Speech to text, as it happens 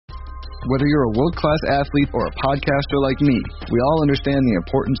Whether you're a world-class athlete or a podcaster like me, we all understand the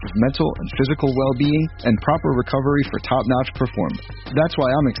importance of mental and physical well-being and proper recovery for top-notch performance. That's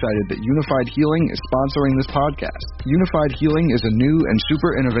why I'm excited that Unified Healing is sponsoring this podcast. Unified Healing is a new and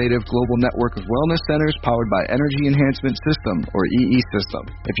super innovative global network of wellness centers powered by Energy Enhancement System, or EE System.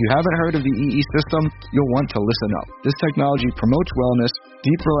 If you haven't heard of the EE System, you'll want to listen up. This technology promotes wellness,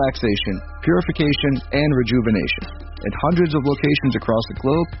 deep relaxation, purification, and rejuvenation. In hundreds of locations across the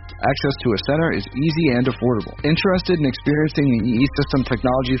globe, access to a center is easy and affordable. Interested in experiencing the EE System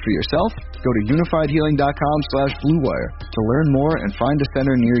technology for yourself? Go to unifiedhealing.com/bluewire to learn more and find a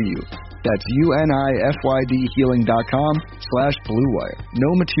center near you. That's unifydhealing.com/bluewire. No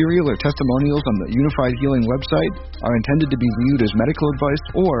material or testimonials on the Unified Healing website are intended to be viewed as medical advice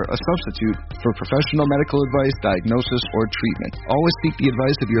or a substitute for professional medical advice, diagnosis, or treatment. Always seek the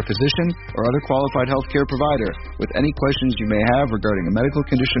advice of your physician or other qualified healthcare provider with any questions you may have regarding a medical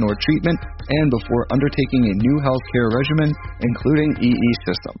condition or treatment and before undertaking a new healthcare regimen, including EE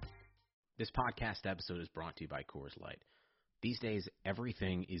System. This podcast episode is brought to you by Coors Light. These days,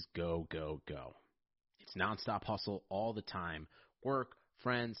 everything is go, go, go. It's nonstop hustle all the time. Work,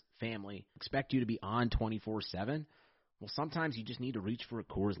 friends, family expect you to be on 24/7. Well, sometimes you just need to reach for a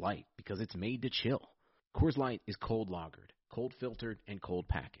Coors Light because it's made to chill. Coors Light is cold lagered, cold filtered, and cold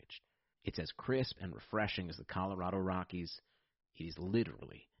packaged. It's as crisp and refreshing as the Colorado Rockies. It is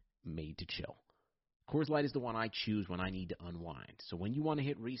literally made to chill. Coors Light is the one I choose when I need to unwind. So when you want to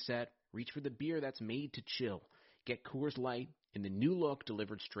hit reset, reach for the beer that's made to chill. Get Coors Light in the new look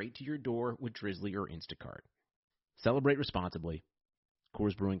delivered straight to your door with Drizzly or Instacart. Celebrate responsibly.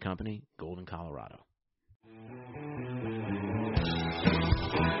 Coors Brewing Company, Golden, Colorado.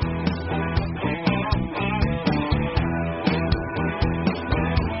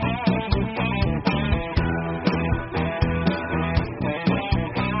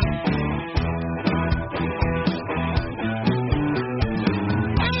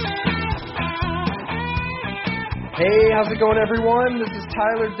 Hey, how's it going, everyone? This is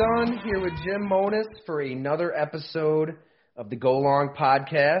Tyler Dunn here with Jim Monis for another episode of the Go Long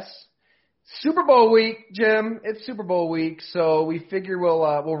Podcast. Super Bowl week, Jim. It's Super Bowl week, so we figure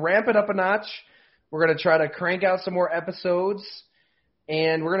we'll ramp it up a notch. We're going to try to crank out some more episodes,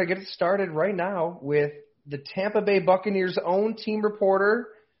 and we're going to get it started right now with the Tampa Bay Buccaneers' own team reporter,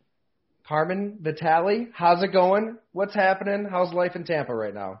 Carmen Vitale. How's it going? What's happening? How's life in Tampa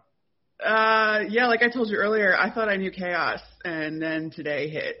right now? Yeah, like I told you earlier, I thought I knew chaos, and then today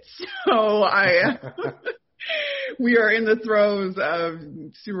hit. So we are in the throes of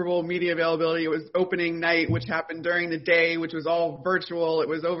Super Bowl media availability. It was opening night, which happened during the day, which was all virtual. It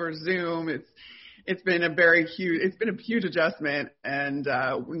was over Zoom. It's been a huge adjustment, and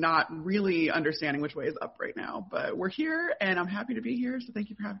we're not really understanding which way is up right now. But we're here, and I'm happy to be here. So thank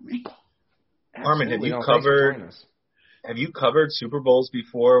you for having me. Carmen, have you covered Super Bowls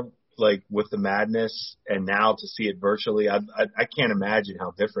before? Like with the madness, and now to see it virtually, I can't imagine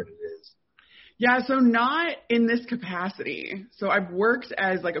how different it is. Yeah, so not in this capacity. So I've worked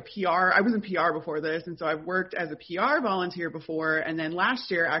as like a PR. I was in PR before this, and so I've worked as a PR volunteer before. And then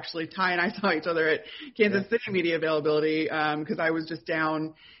last year, actually, Ty and I saw each other at Kansas City Media Availability because I was just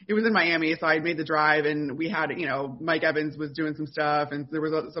down. It was in Miami, so I made the drive, and we had, Mike Evans was doing some stuff, and there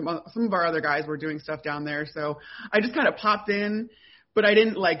was some of our other guys were doing stuff down there. So I just kind of popped in. But I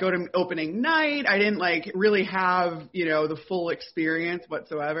didn't go to opening night. I didn't really have, the full experience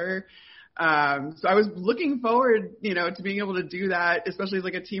whatsoever. So I was looking forward, to being able to do that, especially as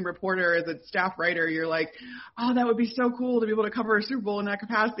a team reporter, as a staff writer. You're like, oh, that would be so cool to be able to cover a Super Bowl in that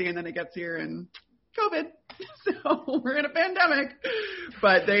capacity. And then it gets here and COVID. So we're in a pandemic.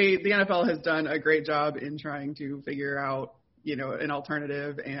 But the NFL has done a great job in trying to figure out, an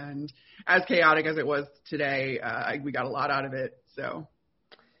alternative. And as chaotic as it was today, we got a lot out of it. So,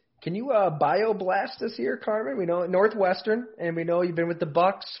 can you bio-blast us here, Carmen? We know Northwestern, and we know you've been with the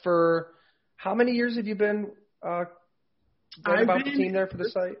Bucs for how many years have you been about the team there for the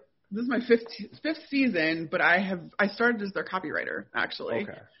site? This is my fifth season, but I started as their copywriter, actually.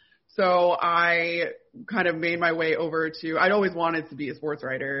 Okay. So I kind of made my way over to, I'd always wanted to be a sports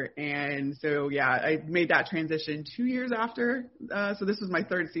writer. And so, yeah, I made that transition 2 years after. So this was my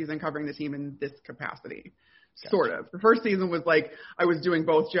third season covering the team in this capacity. Gotcha. Sort of. The first season was I was doing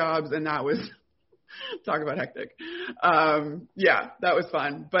both jobs, and that was talk about hectic. Yeah, that was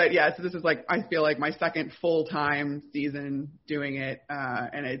fun. But yeah, so this is I feel like my second full-time season doing it.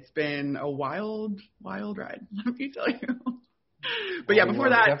 And it's been a wild, wild ride, let me tell you. But yeah, before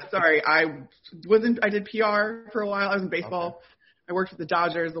that, sorry, I did PR for a while. I was in baseball. Okay. I worked with the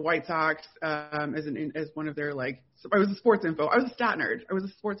Dodgers, the White Sox, as one of their, like, I was a sports info. I was a stat nerd. I was a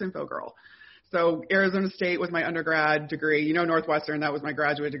sports info girl. So Arizona State was my undergrad degree. You know, Northwestern, that was my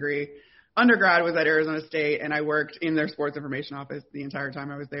graduate degree. Undergrad was at Arizona State, and I worked in their sports information office the entire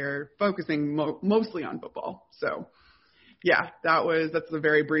time I was there, focusing mostly on football. So, yeah, that's a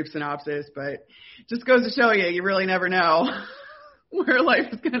very brief synopsis, but just goes to show you really never know where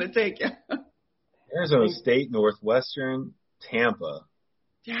life is going to take you. Arizona State, Northwestern, Tampa.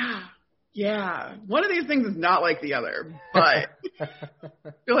 Yeah. One of these things is not like the other, but I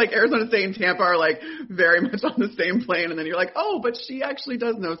feel like Arizona State and Tampa are like very much on the same plane. And then you're like, oh, but she actually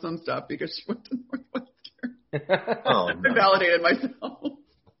does know some stuff because she went to Northwestern. Oh, no. I validated myself.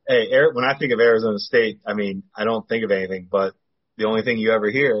 Hey, when I think of Arizona State, I mean, I don't think of anything, but the only thing you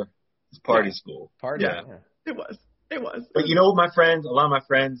ever hear is party school. Party. Yeah. It was. But you know, a lot of my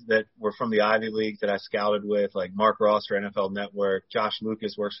friends that were from the Ivy League that I scouted with, like Mark Ross for NFL Network, Josh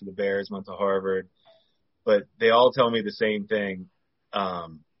Lucas works for the Bears, went to Harvard, but they all tell me the same thing.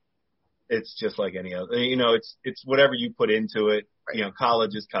 It's just like any other, you know, it's whatever you put into it. Right. You know,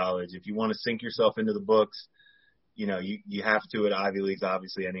 college is college. If you want to sink yourself into the books, you know, you have to at Ivy Leagues,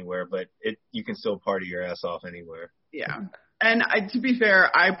 obviously anywhere, but you can still party your ass off anywhere. Yeah. And to be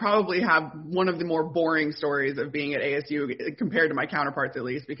fair, I probably have one of the more boring stories of being at ASU compared to my counterparts, at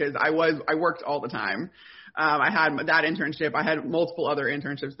least, because I worked all the time. I had that internship. I had multiple other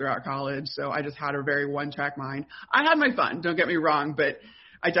internships throughout college. So I just had a very one-track mind. I had my fun. Don't get me wrong, but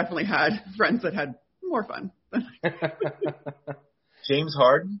I definitely had friends that had more fun. James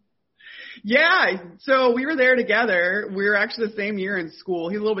Harden? Yeah. So we were there together. We were actually the same year in school.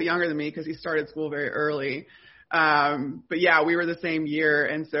 He's a little bit younger than me because he started school very early. But yeah, we were the same year.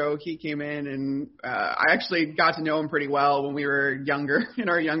 And so he came in and, I actually got to know him pretty well when we were younger, in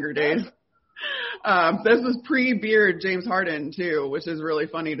our younger days. This was pre-beard James Harden too, which is really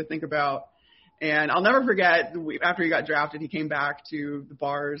funny to think about. And I'll never forget, after he got drafted, he came back to the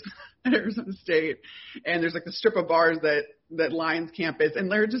bars at Arizona State. And there's like a strip of bars that lines campus. And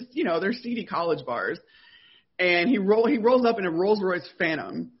they're just, you know, they're seedy college bars. And he rolls up in a Rolls Royce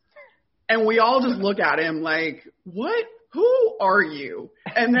Phantom. And we all just look at him like, what? Who are you?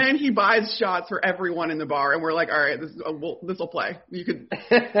 And then he buys shots for everyone in the bar. And we're like, all right, this will play. You could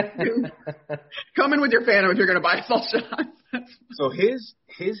come in with your Phantom if you're going to buy us all shots. So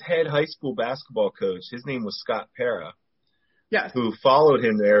his head high school basketball coach, his name was Scott Pera. Yes. Who followed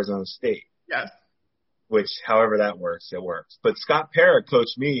him to Arizona State. Yes. Which, however that works, it works. But Scott Pera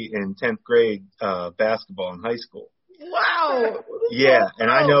coached me in 10th grade basketball in high school. Wow. Yeah, and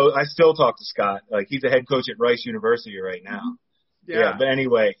I still talk to Scott. Like, he's a head coach at Rice University right now. Yeah, but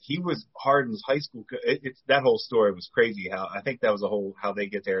anyway, he was Harden's high school. It's that whole story was crazy. I think that was how they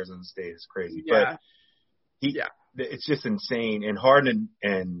get to Arizona State is crazy. Yeah. But it's just insane. And Harden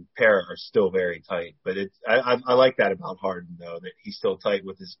and Pera are still very tight. But I like that about Harden though, that he's still tight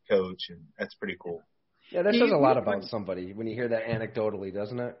with his coach, and that's pretty cool. Yeah, that says a lot about somebody when you hear that anecdotally,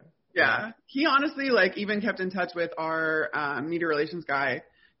 doesn't it? Yeah. He honestly, like, even kept in touch with our media relations guy,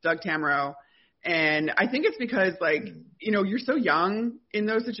 Doug Tamaro. And I think it's because, like, you know, you're so young in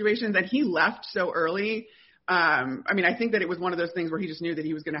those situations, and he left so early. I mean, I think that it was one of those things where he just knew that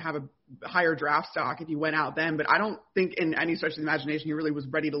he was going to have a higher draft stock if he went out then. But I don't think in any stretch of the imagination he really was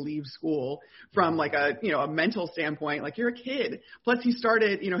ready to leave school from, like, a mental standpoint. Like, you're a kid. Plus, he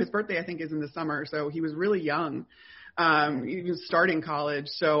started, you know, his birthday, I think, is in the summer. So he was really young. He was starting college.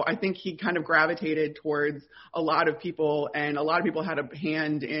 So I think he kind of gravitated towards a lot of people, and a lot of people had a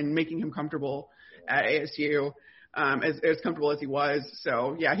hand in making him comfortable at ASU, as comfortable as he was.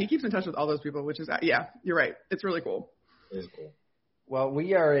 So yeah, he keeps in touch with all those people, which is, yeah, you're right. It's really cool. It is cool. Well,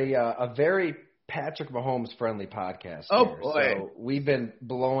 we are a very Patrick Mahomes friendly podcast. Oh here. boy. So we've been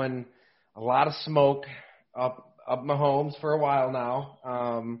blowing a lot of smoke up Mahomes for a while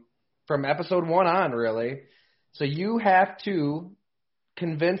now, from episode 1 on, really. So you have to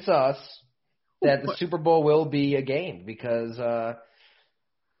convince us that the Super Bowl will be a game because,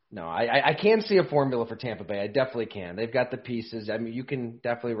 no, I can see a formula for Tampa Bay. I definitely can. They've got the pieces. I mean, you can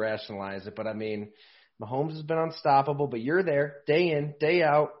definitely rationalize it. But, I mean, Mahomes has been unstoppable. But you're there day in, day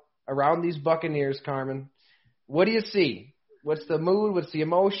out around these Buccaneers, Carmen. What do you see? What's the mood? What's the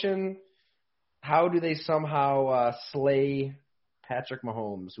emotion? How do they somehow slay Patrick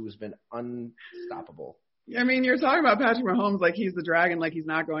Mahomes, who has been unstoppable? I mean, you're talking about Patrick Mahomes like he's the dragon, like he's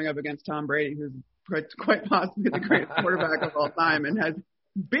not going up against Tom Brady, who's quite possibly the greatest quarterback of all time and has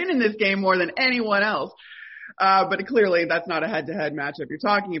been in this game more than anyone else. But clearly that's not a head-to-head matchup. You're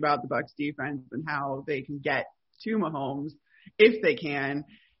talking about the Bucs defense and how they can get to Mahomes if they can.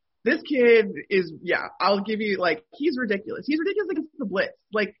 This kid is, I'll give you, like, he's ridiculous. He's ridiculous against the blitz.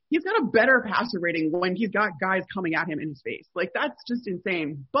 Like, he's got a better passer rating when he's got guys coming at him in his face. Like, that's just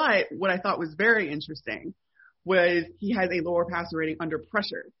insane. But what I thought was very interesting was he has a lower passer rating under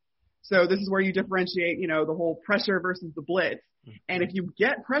pressure. So this is where you differentiate, the whole pressure versus the blitz. And if you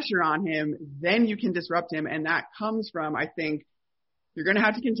get pressure on him, then you can disrupt him. And that comes from, I think, you're going to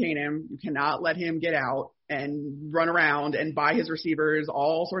have to contain him. You cannot let him get out and run around and buy his receivers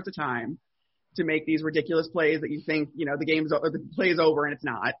all sorts of time to make these ridiculous plays that you think, the play is over and it's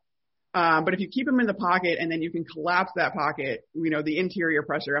not. But if you keep him in the pocket and then you can collapse that pocket, the interior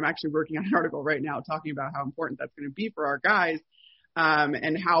pressure. I'm actually working on an article right now talking about how important that's going to be for our guys,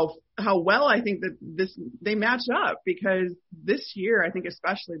 and how well I think that they match up, because this year, I think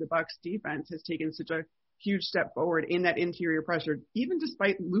especially the Bucs defense has taken such a huge step forward in that interior pressure, even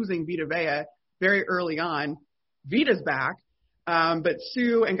despite losing Vita Vea very early on. Vita's back, but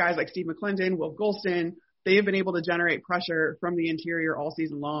Sue and guys like Steve McClendon, Will Golston, they have been able to generate pressure from the interior all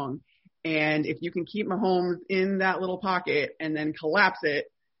season long. And if you can keep Mahomes in that little pocket and then collapse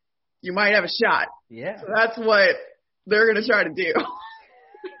it, you might have a shot. Yeah. So that's what they're going to try to do.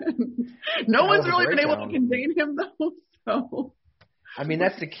 No one's really been able to contain him, though. So. I mean,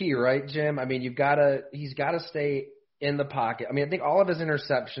 that's the key, right, Jim? I mean, he's got to stay in the pocket. I mean, I think all of his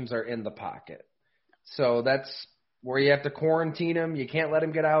interceptions are in the pocket. So that's where you have to quarantine him. You can't let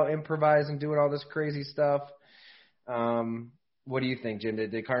him get out, improvise, and doing all this crazy stuff. What do you think, Jim?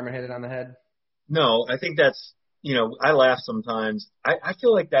 Did Carmen hit it on the head? No, I think that's, I laugh sometimes. I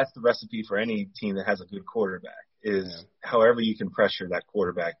feel like that's the recipe for any team that has a good quarterback is however you can pressure that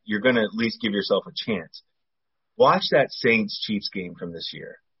quarterback, you're going to at least give yourself a chance. Watch that Saints-Chiefs game from this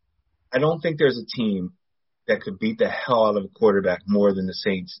year. I don't think there's a team that could beat the hell out of a quarterback more than the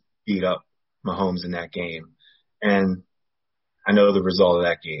Saints beat up Mahomes in that game. And I know the result of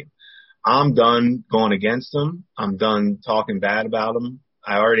that game. I'm done going against them. I'm done talking bad about them.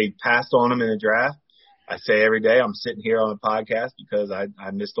 I already passed on them in the draft. I say every day I'm sitting here on a podcast because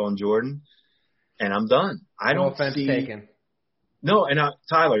I missed on Jordan, and I'm done. No offense taken. No, and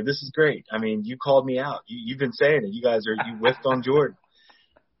Tyler, this is great. I mean, you called me out. You've been saying it. You whiffed on Jordan.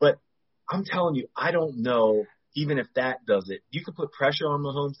 But I'm telling you, I don't know even if that does it. You could put pressure on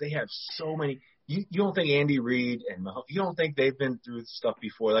Mahomes. They have so many. You don't think Andy Reid and Mahomes, you don't think they've been through stuff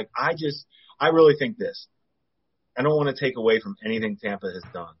before? Like, I really think this. I don't want to take away from anything Tampa has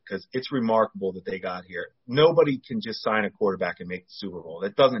done because it's remarkable that they got here. Nobody can just sign a quarterback and make the Super Bowl.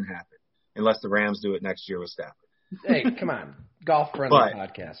 That doesn't happen unless the Rams do it next year with Stafford. Hey, come on. Golf-friendly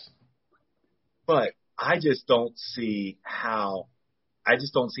podcast. But I just don't see how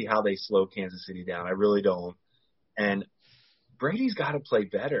they slow Kansas City down. I really don't. And Brady's got to play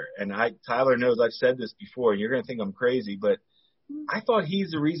better. And Tyler knows I've said this before, and you're going to think I'm crazy, but I thought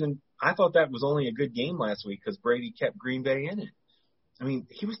he's the reason. I thought that was only a good game last week because Brady kept Green Bay in it. I mean,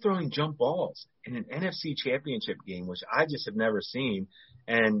 he was throwing jump balls in an NFC championship game, which I just have never seen.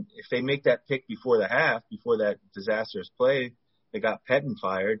 And if they make that pick before the half, before that disastrous play, they got Pettin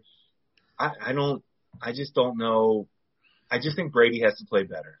fired. I just don't know. I just think Brady has to play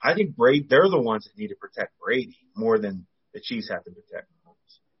better. I think they're the ones that need to protect Brady more than the Chiefs have to protect Mahomes.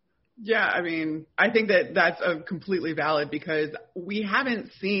 Yeah, I mean, I think that's a completely valid because we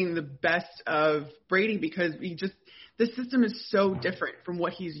haven't seen the best of Brady because the system is so different from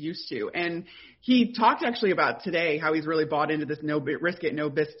what he's used to. And he talked actually about today how he's really bought into this no risk it, no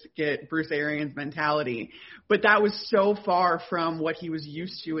biscuit Bruce Arians mentality. But that was so far from what he was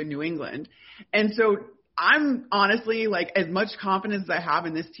used to in New England. And so I'm honestly, like, as much confidence as I have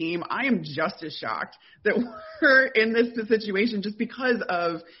in this team, I am just as shocked that we're in this situation just because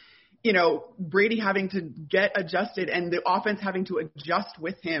of, Brady having to get adjusted and the offense having to adjust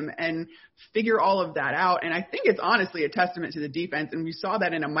with him and figure all of that out. And I think it's honestly a testament to the defense. And we saw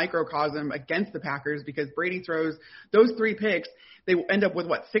that in a microcosm against the Packers because Brady throws those 3 picks. They end up with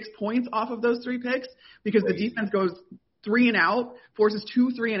 6 points off of those 3 picks because the defense goes 3 and out, forces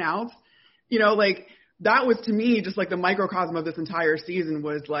 2 3 and outs. That was, to me, just like the microcosm of this entire season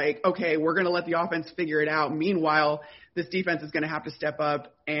was like, okay, we're going to let the offense figure it out. Meanwhile, this defense is going to have to step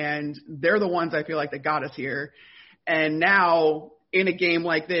up, and they're the ones I feel like that got us here. And now in a game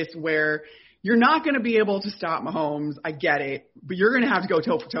like this where you're not going to be able to stop Mahomes, I get it, but you're going to have to go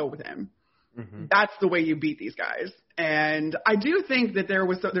toe-for-toe with him. Mm-hmm. That's the way you beat these guys. And I do think that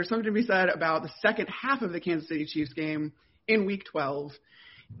there's something to be said about the second half of the Kansas City Chiefs game in Week 12.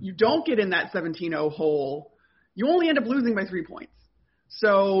 You don't get in that 17-0 hole. You only end up losing by 3 points.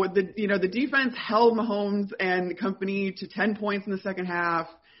 So the defense held Mahomes and company to 10 points in the second half,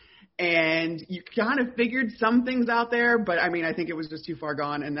 And you kind of figured some things out there, but I mean, I think it was just too far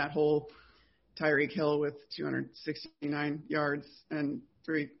gone. And that whole Tyreek Hill with 269 yards and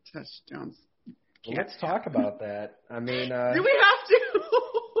 3 touchdowns. Let's talk about that. I mean, do we have to?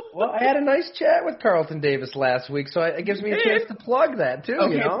 Well, I had a nice chat with Carlton Davis last week, so it gives me a chance to plug that too.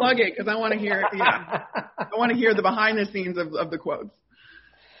 Okay, you know? Plug it, because I want to hear. Yeah, I want to hear the behind the scenes of the quotes.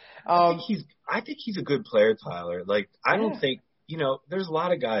 I think he's a good player, Tyler. Like, I don't think, there's a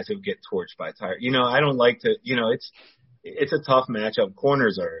lot of guys who get torched by Tyreek. I don't like to, it's a tough matchup.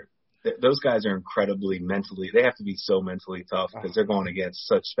 Corners those guys are incredibly they have to be so mentally tough because they're going against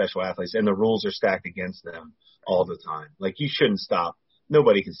such special athletes, and the rules are stacked against them all the time. Like, you shouldn't stop.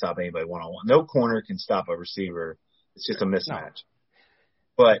 Nobody can stop anybody one-on-one. No corner can stop a receiver. It's just a mismatch.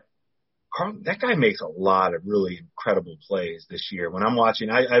 But that guy makes a lot of really incredible plays this year. When I'm watching,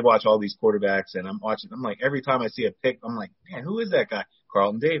 I watch all these quarterbacks, and I'm like, every time I see a pick, I'm like, man, who is that guy?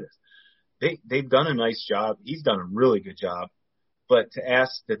 Carlton Davis. They've done a nice job. He's done a really good job. But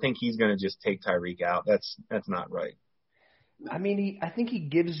to think he's going to just take Tyreek out, that's not right. I mean, I think he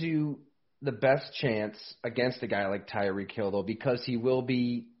gives you the best chance against a guy like Tyreek Hill, though, because he will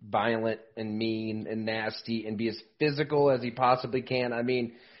be violent and mean and nasty and be as physical as he possibly can. I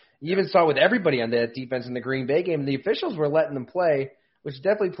mean, you even saw with everybody on that defense in the Green Bay game, the officials were letting them play, which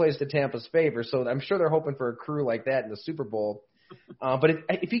definitely plays to Tampa's favor. So I'm sure they're hoping for a crew like that in the Super Bowl. But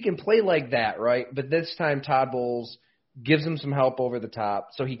if he can play like that, right, but this time Todd Bowles gives him some help over the top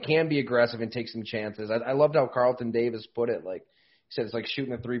so he can be aggressive and take some chances. I loved how Carlton Davis put it. Like, he said it's like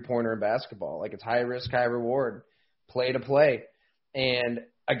shooting a three-pointer in basketball. Like, it's high risk, high reward, play to play. And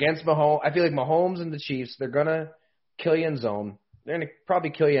against Mahomes, I feel like Mahomes and the Chiefs, they're going to kill you in zone. They're going to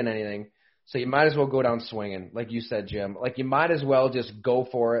probably kill you in anything. So you might as well go down swinging, like you said, Jim. Like, you might as well just go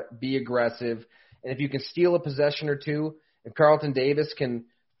for it, be aggressive. And if you can steal a possession or two, if Carlton Davis can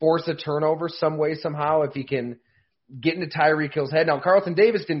force a turnover some way, somehow, if he can get into Tyreek Hill's head. Now, Carlton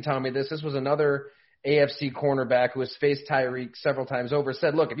Davis didn't tell me this. This was another AFC cornerback who has faced Tyreek several times over,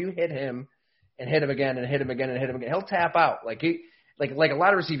 said, look, if you hit him and hit him again and hit him again and hit him again, he'll tap out. Like a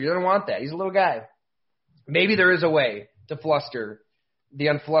lot of receivers, they don't want that. He's a little guy. Maybe there is a way to fluster the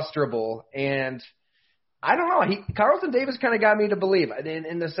unflusterable. And I don't know. Carlton Davis kind of got me to believe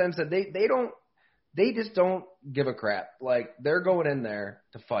in the sense that they just don't give a crap. Like, they're going in there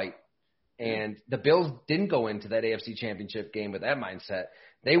to fight. And the Bills didn't go into that AFC Championship game with that mindset.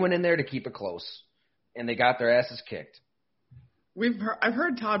 They went in there to keep it close, and they got their asses kicked. I've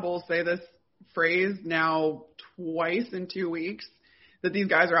heard Todd Bowles say this phrase now twice in 2 weeks, that these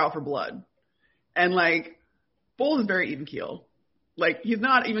guys are out for blood. And, like, Bowles is very even keel. Like, he's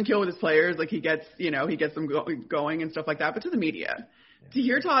not even keel with his players. Like, he gets them going and stuff like that. But to the media, to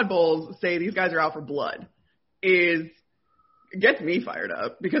hear Todd Bowles say these guys are out for blood gets me fired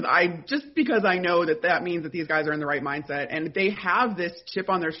up because I know that means that these guys are in the right mindset and they have this chip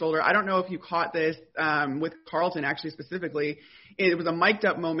on their shoulder. I don't know if you caught this with Carlton actually specifically. It was a mic'd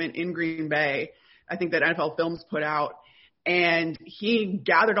up moment in Green Bay, I think that NFL Films put out, and he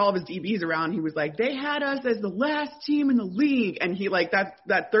gathered all of his DBs around. He was like, they had us as the last team in the league. And he like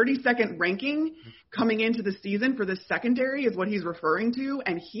that 30-second ranking coming into the season for the secondary is what he's referring to.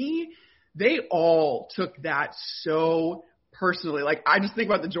 And they all took that so personally. Like, I just think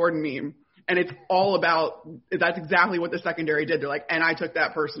about the Jordan meme, and it's all about that's exactly what the secondary did. They're like, and I took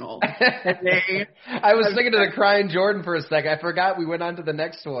that personal. I was thinking of the crying Jordan for a second. I forgot we went on to the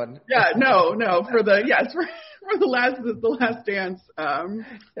next one. Yeah, no, for the last dance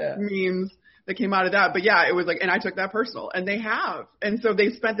memes that came out of that. But yeah, it was like, and I took that personal, and they have. And so they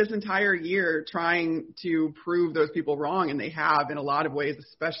spent this entire year trying to prove those people wrong, and they have in a lot of ways,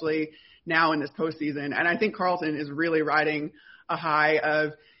 especially now in this postseason. And I think Carlton is really riding a high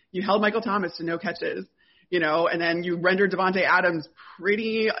of, you held Michael Thomas to no catches, and then you rendered Davante Adams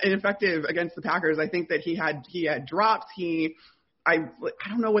pretty ineffective against the Packers. I think that he had drops. I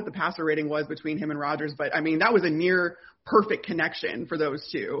don't know what the passer rating was between him and Rodgers, but I mean, that was a near perfect connection for those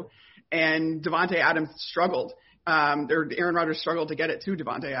two. And Davante Adams struggled. Aaron Rodgers struggled to get it to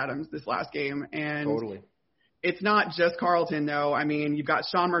Davante Adams this last game. And totally. It's not just Carlton, though. I mean, you've got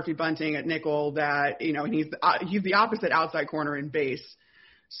Sean Murphy-Bunting at nickel that, and he's the opposite outside corner in base.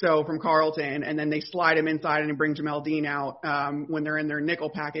 So from Carlton, and then they slide him inside and bring Jamel Dean out when they're in their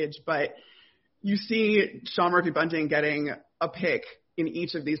nickel package. But you see Sean Murphy-Bunting getting a pick in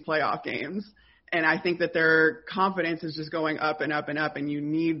each of these playoff games. And I think that their confidence is just going up and up and up, and you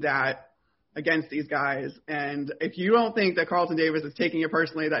need that against these guys. And if you don't think that Carlton Davis is taking it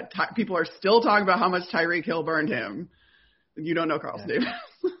personally, that people are still talking about how much Tyreek Hill burned him, you don't know Carlton Davis.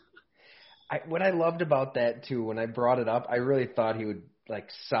 What I loved about that, too, when I brought it up, I really thought he would like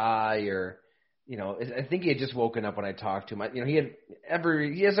sigh or, I think he had just woken up when I talked to him. He has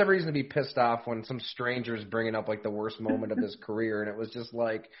every reason to be pissed off when some stranger is bringing up like the worst moment of his career, and it was just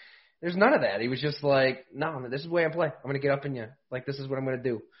like, there's none of that. He was just like, no, this is the way I play. I'm going to get up in you. Like, this is what I'm going to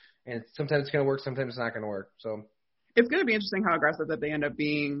do. And sometimes it's going to work, sometimes it's not going to work. So it's going to be interesting how aggressive that they end up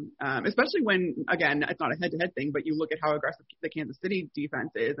being, especially when, again, it's not a head-to-head thing, but you look at how aggressive the Kansas City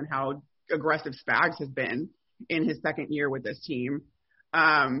defense is and how aggressive Spags has been in his second year with this team.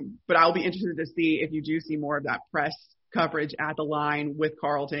 But I'll be interested to see if you do see more of that press coverage at the line with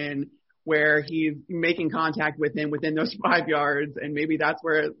Carlton, where he's making contact with him within those 5 yards. And maybe that's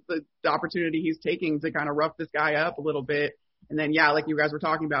where the opportunity he's taking to kind of rough this guy up a little bit. And then, yeah, like you guys were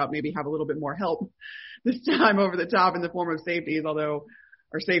talking about, maybe have a little bit more help this time over the top in the form of safeties, although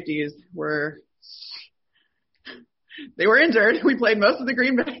our safeties were injured. We played most of the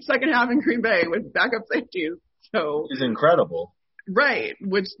Green Bay second half in Green Bay with backup safeties. So it's incredible. Right,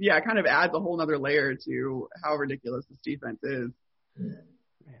 which, yeah, kind of adds a whole nother layer to how ridiculous this defense is. Man,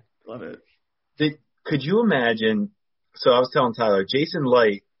 love it. Could you imagine – so I was telling Tyler, Jason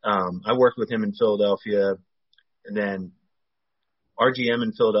Light, I worked with him in Philadelphia, and then our GM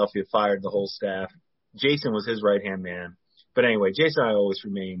in Philadelphia fired the whole staff. Jason was his right-hand man. But anyway, Jason and I always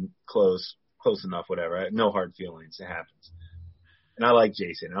remain close enough, whatever. No hard feelings. It happens. And I like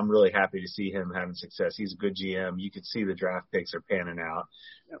Jason. I'm really happy to see him having success. He's a good GM. You could see the draft picks are panning out.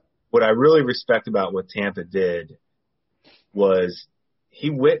 Yep. What I really respect about what Tampa did was I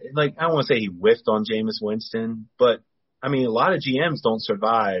don't want to say he whiffed on Jameis Winston, but, I mean, a lot of GMs don't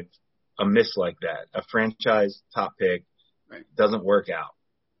survive a miss like that. A franchise top pick doesn't work out.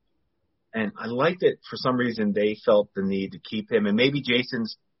 And I liked it for some reason they felt the need to keep him. And maybe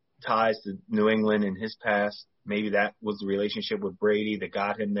Jason's ties to New England in his past, maybe that was the relationship with Brady that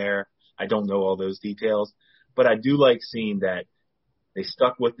got him there. I don't know all those details. But I do like seeing that they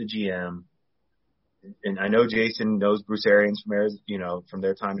stuck with the GM. And I know Jason knows Bruce Arians from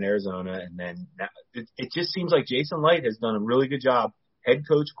their time in Arizona. And then it just seems like Jason Light has done a really good job. Head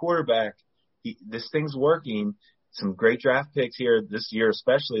coach, quarterback. This thing's working. Some great draft picks here this year,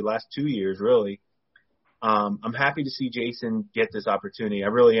 especially last 2 years, really. I'm happy to see Jason get this opportunity. I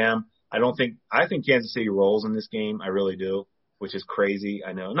really am. I think Kansas City rolls in this game. I really do, which is crazy.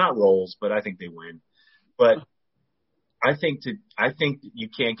 I know, not rolls, but I think they win. But I think you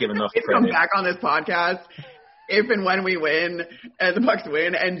can't give enough credit. Come back on this podcast if and when we win and the Bucs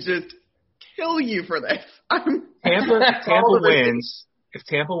win and just kill you for this. Tampa wins. If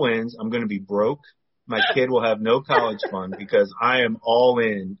Tampa wins, I'm going to be broke. My kid will have no college fund because I am all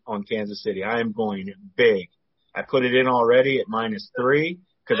in on Kansas City. I am going big. I put it in already at -3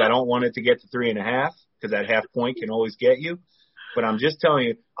 because I don't want it to get to 3.5 because that half point can always get you. But I'm just telling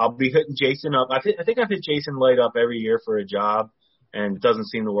you, I'll be hitting Jason up. I think I've hit Jason Light up every year for a job, and it doesn't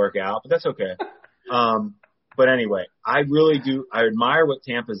seem to work out, but that's okay. But anyway, I really do. I admire what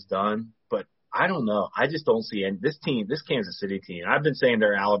Tampa's done, but I don't know. I just don't see this Kansas City team. I've been saying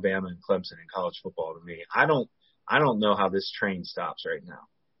they're Alabama and Clemson in college football to me. I don't know how this train stops right now.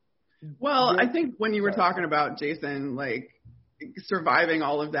 Well, I think when you were talking about Jason, like surviving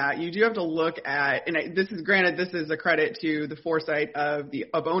all of that, you do have to look at, and this is a credit to the foresight of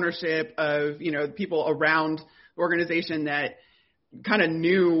ownership, of, people around the organization that kind of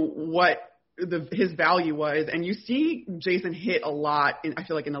knew what his value was. And you see Jason hit a lot I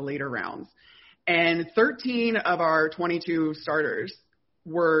feel like in the later rounds. And 13 of our 22 starters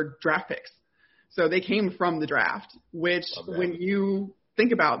were draft picks. So they came from the draft, which when you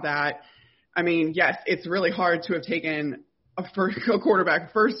think about that, I mean, yes, it's really hard to have taken a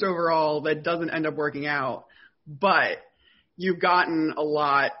quarterback first overall that doesn't end up working out, but you've gotten a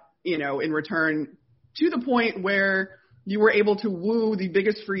lot, in return, to the point where you were able to woo the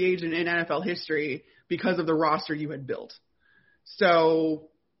biggest free agent in NFL history because of the roster you had built. So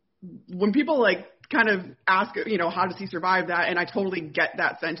when people kind of ask, how does he survive that? And I totally get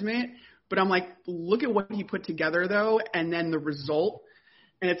that sentiment, but I'm like, look at what he put together though. And then the result,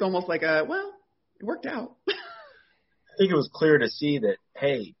 and it's almost like it worked out. I think it was clear to see that,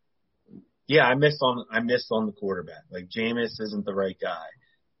 hey, yeah, I missed on the quarterback. Like Jameis isn't the right guy,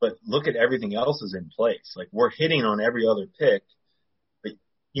 but look at everything else is in place. Like we're hitting on every other pick, but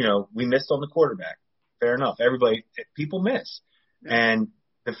we missed on the quarterback. Fair enough. People miss. Yeah. And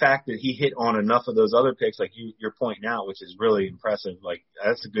the fact that he hit on enough of those other picks, like you're pointing out, which is really impressive. Like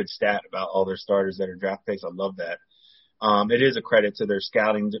that's a good stat about all their starters that are draft picks. I love that. It is a credit to their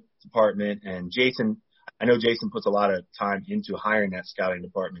scouting department and Jason. I know Jason puts a lot of time into hiring that scouting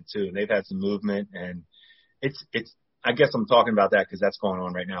department too. And they've had some movement and it's, I guess I'm talking about that because that's going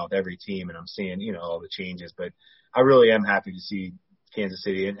on right now with every team and I'm seeing, all the changes, but I really am happy to see Kansas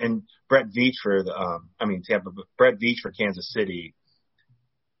City, and Brett Veach for Tampa. Brett Veach for Kansas City,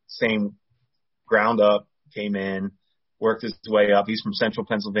 same ground up, came in, worked his way up. He's from Central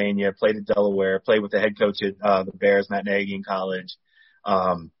Pennsylvania, played at Delaware, played with the head coach at the Bears, Matt Nagy, in college.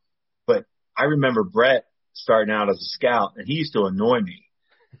 But I remember Brett starting out as a scout, and he used to annoy me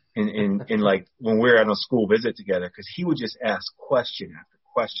in like when we were on a school visit together, because he would just ask question after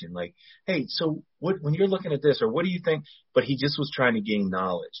question, like, hey, so when you're looking at this, or what do you think? But he just was trying to gain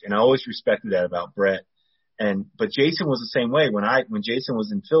knowledge, and I always respected that about Brett. But Jason was the same way. When Jason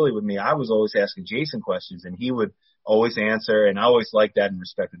was in Philly with me, I was always asking Jason questions, and he would always answer, and I always liked that and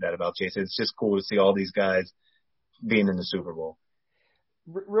respected that about Jason. It's just cool to see all these guys being in the Super Bowl.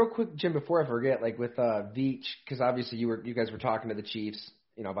 Real quick, Jim, before I forget, like with Veach, because obviously you guys were talking to the Chiefs,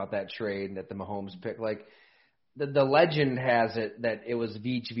 about that trade and that the Mahomes pick. Like the legend has it that it was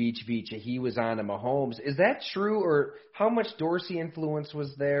Veach. He was on to Mahomes. Is that true, or how much Dorsey influence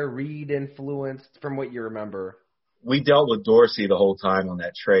was there? Reed influence, from what you remember? We dealt with Dorsey the whole time on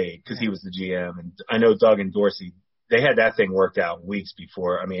that trade because he was the GM, and I know Doug and Dorsey, they had that thing worked out weeks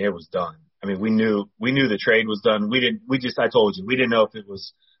before. I mean, it was done. I mean, we knew the trade was done. I told you, we didn't know if it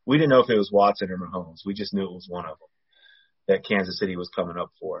was Watson or Mahomes. We just knew it was one of them that Kansas City was coming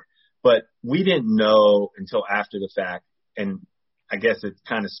up for. But we didn't know until after the fact, and I guess it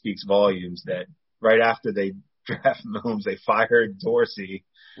kind of speaks volumes that right after they draft Mahomes, they fired Dorsey,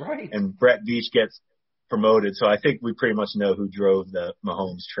 right? And Brett Veach gets promoted. So I think we pretty much know who drove the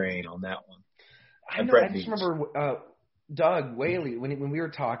Mahomes train on that one. I know. I just remember Doug Whaley, when we were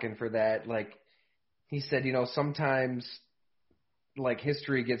talking for that, like he said, sometimes like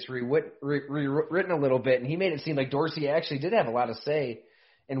history gets rewritten a little bit, and he made it seem like Dorsey actually did have a lot of say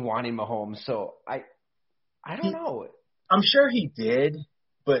in wanting Mahomes. So I don't know. I'm sure he did,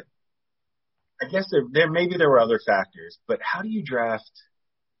 but I guess there were other factors. But how do you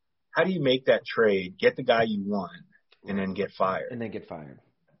make that trade, get the guy you want, and then get fired?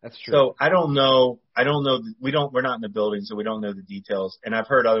 That's true. So I don't know. We're not in the building, so we don't know the details. And I've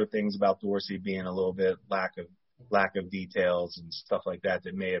heard other things about Dorsey being a little bit lack of details and stuff like that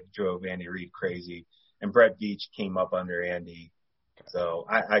may have drove Andy Reid crazy. And Brett Veach came up under Andy. So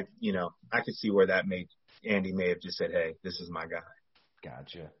I could see where Andy may have just said, hey, this is my guy.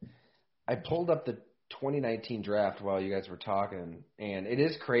 Gotcha. I pulled up the 2019 draft while you guys were talking, and it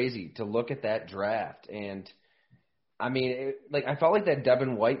is crazy to look at that draft. And I mean, I felt like that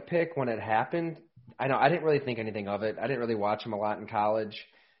Devin White pick when it happened. I didn't really think anything of it. I didn't really watch him a lot in college.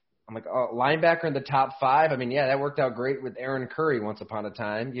 I'm like, oh, linebacker in the top 5. I mean, yeah, that worked out great with Aaron Curry once upon a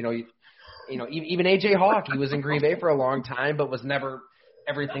time. Even A.J. Hawk, he was in Green Bay for a long time, but was never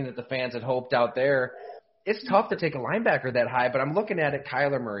everything that the fans had hoped out there. It's tough to take a linebacker that high, but I'm looking at it: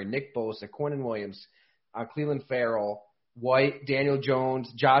 Kyler Murray, Nick Bosa, Quinnen Williams, Cleveland Farrell, White, Daniel Jones,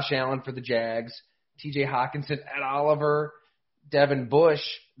 Josh Allen for the Jags, T.J. Hawkinson, Ed Oliver, Devin Bush.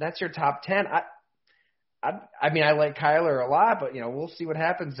 That's your top 10. I mean, I like Kyler a lot, but, we'll see what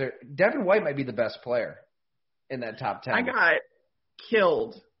happens there. Devin White might be the best player in that top 10. I got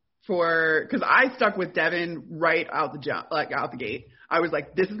killed because I stuck with Devin right out the gate. I was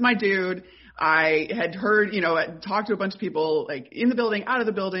like, this is my dude. I had heard, talked to a bunch of people like in the building, out of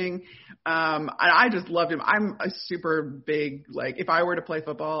the building. And I just loved him. I'm a super big, if I were to play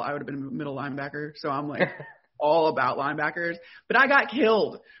football, I would have been a middle linebacker. So I'm like all about linebackers, but I got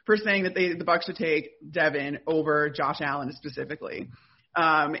killed for saying that the Bucs should take Devin over Josh Allen specifically.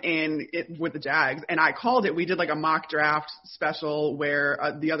 With the Jags, and I called it. We did like a mock draft special where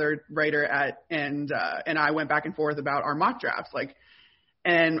the other writer and I went back and forth about our mock drafts,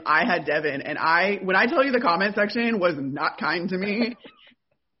 and I had Devin, and when I tell you the comment section was not kind to me,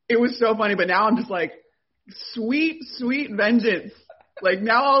 it was so funny. But now I'm just like, sweet vengeance.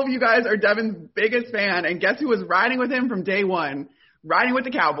 Now all of you guys are Devin's biggest fan, and guess who was riding with him from day one? Riding with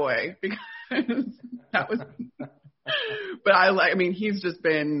the cowboy, because that was. But he's just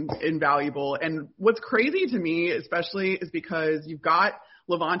been invaluable. And what's crazy to me, especially, is because you've got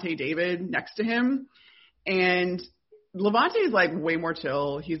Lavonte David next to him, and Lavonte is way more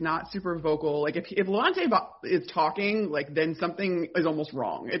chill. He's not super vocal. If Lavonte is talking, then something is almost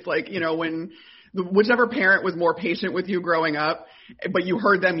wrong. It's when whichever parent was more patient with you growing up, but you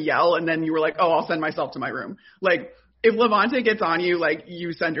heard them yell and then you were like, oh, I'll send myself to my room. If Lavonte gets on you,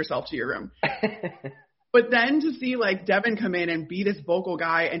 you send yourself to your room. But then to see Devin come in and be this vocal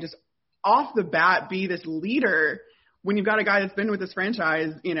guy and just off the bat be this leader when you've got a guy that's been with this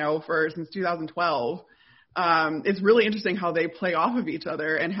franchise, since 2012, it's really interesting how they play off of each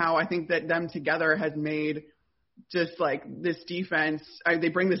other and how I think that them together has made just this defense. They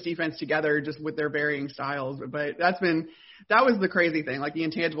bring this defense together just with their varying styles. But that's been that was the crazy thing. Like the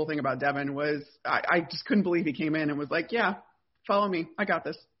intangible thing about Devin was I just couldn't believe he came in and was like, yeah, follow me. I got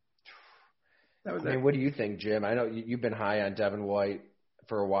this. That was I mean, what do you think, Jim? I know you've been high on Devin White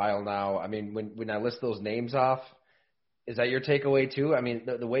for a while now. I mean, when I list those names off, is that your takeaway too? I mean,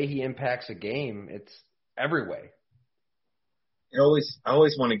 the way he impacts a game, it's every way. I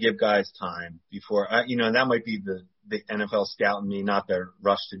always want to give guys time before that might be the NFL scout in me, not the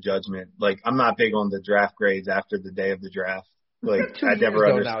rush to judgment. Like, I'm not big on the draft grades after the day of the draft. Like, I never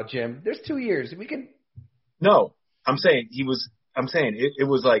understood. Now, Jim, there's 2 years. We can. No, I'm saying it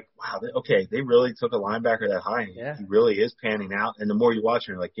was like, wow, okay, they really took a linebacker that high. Yeah. He really is panning out. And the more you watch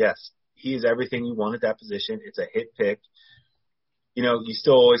him, you're like, yes, he is everything you want at that position. It's a hit pick. You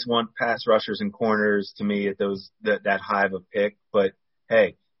still always want pass rushers and corners to me at that high of a pick. But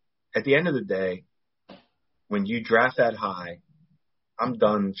hey, at the end of the day, when you draft that high, I'm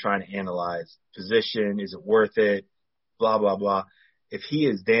done trying to analyze position. Is it worth it? Blah, blah, blah. If he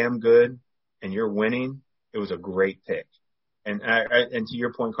is damn good and you're winning, it was a great pick. And to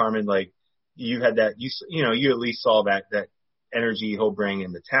your point, Carmen, like you had that, you at least saw that energy he'll bring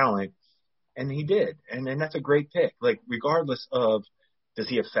and the talent. And he did. And that's a great pick. Like, regardless of, does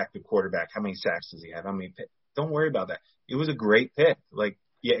he affect the quarterback? How many sacks does he have? How many picks? Don't worry about that. It was a great pick. Like,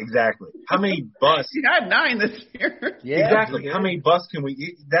 yeah, exactly. How many busts? He had 9 this year. Yeah, exactly. How many busts can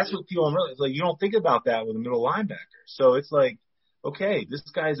we – that's what people don't realize. Like, you don't think about that with a middle linebacker. So it's like, okay, this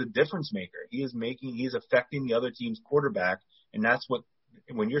guy is a difference maker. He is affecting the other team's quarterback, and that's what –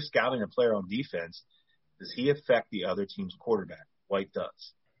 when you're scouting a player on defense, does he affect the other team's quarterback? White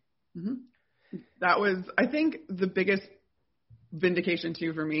does. Mm-hmm. That was, I think, the biggest vindication,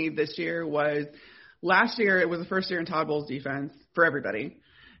 too, for me this year was last year it was the first year in Todd Bowles' defense for everybody.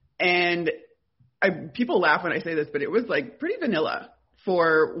 And people laugh when I say this, but it was like pretty vanilla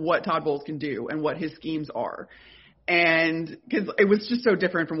for what Todd Bowles can do and what his schemes are. And because it was just so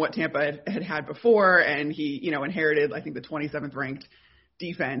different from what Tampa had before. And he, inherited, I think, the 27th ranked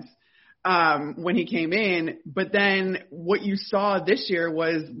defense when he came in. But then what you saw this year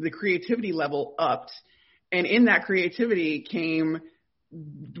was the creativity level upped. And in that creativity came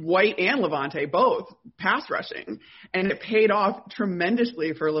White and Levante, both pass rushing. And it paid off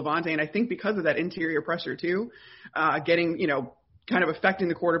tremendously for Levante. And I think because of that interior pressure too, getting, kind of affecting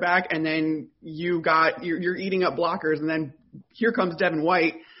the quarterback. And then you're eating up blockers. And then here comes Devin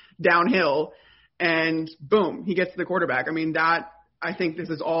White downhill and boom, he gets to the quarterback. I mean, I think this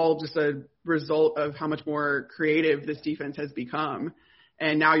is all just a result of how much more creative this defense has become.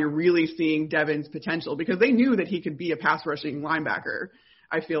 And now you're really seeing Devin's potential because they knew that he could be a pass rushing linebacker,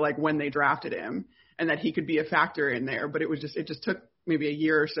 I feel like, when they drafted him, and that he could be a factor in there. But it just took maybe a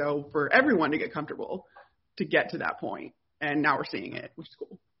year or so for everyone to get comfortable to get to that point. And now we're seeing it, which is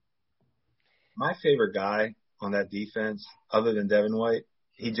cool. My favorite guy on that defense, other than Devin White,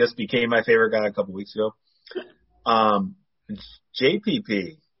 he just became my favorite guy a couple weeks ago.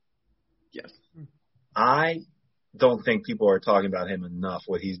 JPP. Yes. I don't think people are talking about him enough,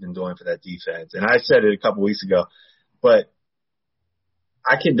 what he's been doing for that defense. And I said it a couple weeks ago, but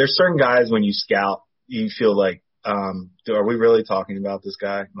there's certain guys when you scout, you feel like, are we really talking about this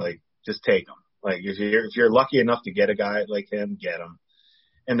guy? Like, just take him. Like, if you're lucky enough to get a guy like him, get him.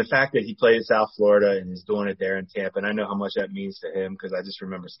 And the fact that he played in South Florida and is doing it there in Tampa, and I know how much that means to him because I just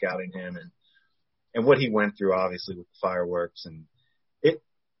remember scouting him and what he went through, obviously, with the fireworks. And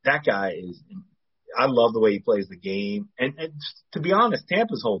that guy I love the way he plays the game. And to be honest,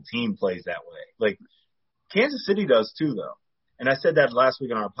 Tampa's whole team plays that way. Like, Kansas City does too, though. And I said that last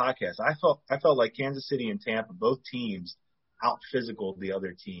week on our podcast. I felt like Kansas City and Tampa, both teams, out-physical the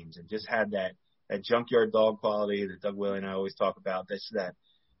other teams and just had that junkyard dog quality that Doug Willie and I always talk about. That.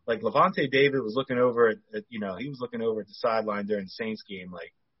 Like, Levante David was looking over at he was looking over at the sideline during the Saints game,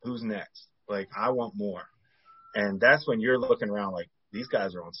 like, who's next? Like, I want more. And that's when you're looking around like, these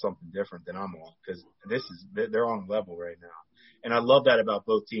guys are on something different than I'm on because they're on level right now. And I love that about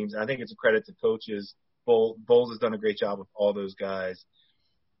both teams. I think it's a credit to coaches. Bowles has done a great job with all those guys.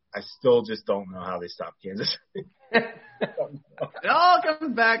 I still just don't know how they stop Kansas. It all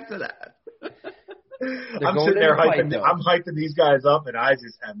comes back to that. I'm sitting there I'm hyping these guys up, and I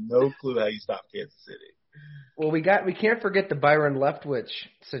just have no clue how you stop Kansas City. Well, we can't forget the Byron Leftwich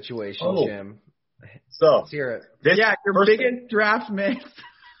situation, Jim. So let's hear it. Your biggest draft miss.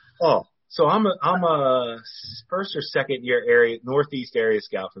 So I'm a first or second year Northeast area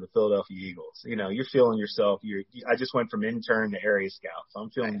scout for the Philadelphia Eagles. You're feeling yourself. I just went from intern to area scout, so I'm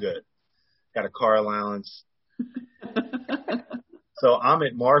feeling good. Got a car allowance. So I'm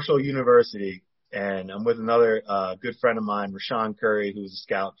at Marshall University, and I'm with another good friend of mine, Rashawn Curry, who's a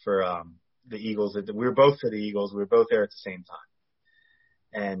scout for the Eagles. We were both for the Eagles. We were both there at the same time.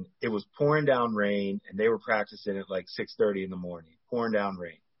 And it was pouring down rain, and they were practicing at like 6:30 in the morning, pouring down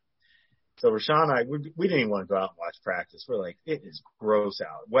rain. So Rashawn and I, we didn't even want to go out and watch practice. We're like, it is gross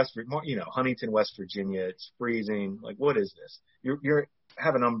out. Huntington, West Virginia, it's freezing. Like, what is this? You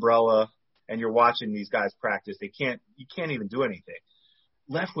have an umbrella, and you're watching these guys practice. You can't even do anything.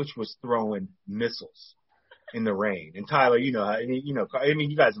 Leftwich was throwing missiles in the rain. And Tyler, you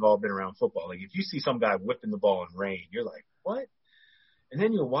guys have all been around football. Like, if you see some guy whipping the ball in rain, you're like, what? And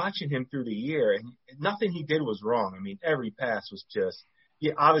then you're watching him through the year, and nothing he did was wrong. I mean, every pass was just –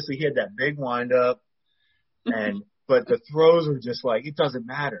 obviously he had that big windup, but the throws were just like, it doesn't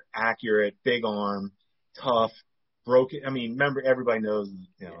matter. Accurate, big arm, tough, broken. I mean, remember, everybody knows,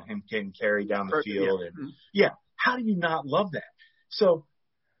 him getting carried down the field. And how do you not love that? So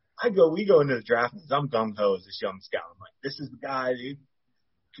we go into the draft. I'm gung-ho as this young scout. I'm like, this is the guy,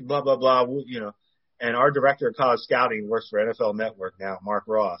 blah, blah, blah, And our director of college scouting works for NFL Network now, Mark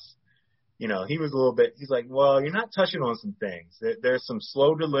Ross. He was a little bit – he's like, well, you're not touching on some things. There's some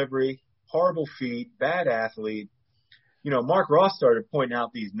slow delivery, horrible feet, bad athlete. Mark Ross started pointing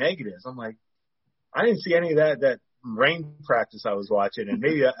out these negatives. I'm like, I didn't see any of that rain practice I was watching. And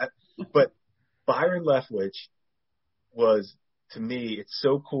but Byron Leftwich was, to me, it's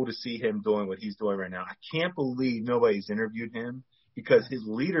so cool to see him doing what he's doing right now. I can't believe nobody's interviewed him because his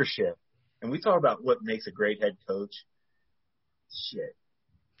leadership – and we talk about what makes a great head coach. Shit.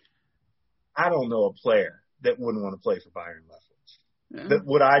 I don't know a player that wouldn't want to play for Byron Leftwich. Yeah.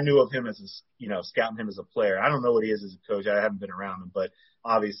 What I knew of him as scouting him as a player. I don't know what he is as a coach. I haven't been around him, but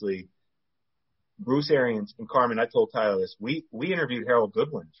obviously Bruce Arians and Carmen, I told Tyler this. We interviewed Harold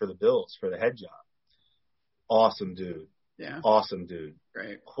Goodwin for the Bills for the head job. Awesome dude. Yeah. Awesome dude.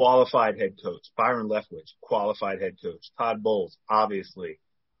 Great. Qualified head coach. Byron Leftwich, qualified head coach. Todd Bowles, obviously,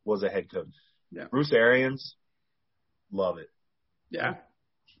 was a head coach. Yeah. Bruce Arians, love it. Yeah.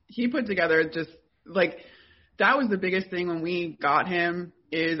 He put together just like that was the biggest thing when we got him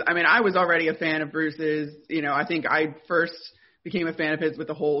I was already a fan of Bruce's. I think I first became a fan of his with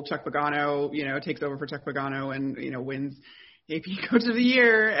the whole Chuck Pagano, takes over for Chuck Pagano and, wins AP Coach of the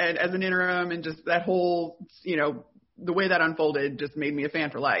Year as an interim, and just that whole, the way that unfolded just made me a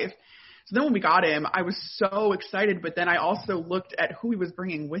fan for life. So then when we got him, I was so excited, but then I also looked at who he was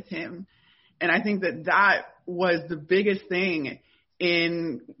bringing with him. And I think that was the biggest thing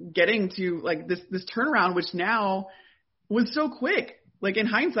in getting to like this turnaround, which now was so quick. Like in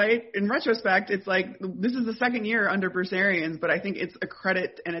hindsight, in retrospect, it's like this is the second year under Bruce Arians, but I think it's a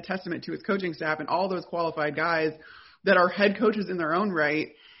credit and a testament to his coaching staff and all those qualified guys that are head coaches in their own right.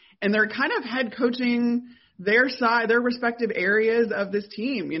 And they're kind of head coaching their side, their respective areas of this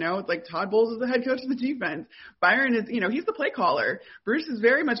team. Like Todd Bowles is the head coach of the defense. Byron is, he's the play caller. Bruce is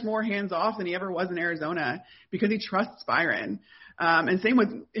very much more hands off than he ever was in Arizona because he trusts Byron. And same with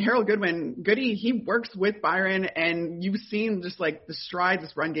Harold Goodwin. Goody, he works with Byron, and you've seen just like the strides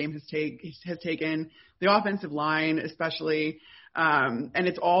this run game has taken, the offensive line especially, and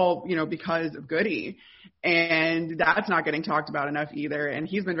it's all, because of Goody. And that's not getting talked about enough either. And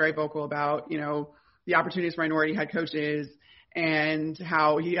he's been very vocal about, the opportunities for minority head coaches and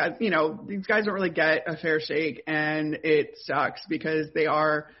how he has, these guys don't really get a fair shake, and it sucks because they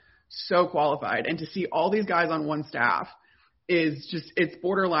are so qualified. And to see all these guys on one staff is just, it's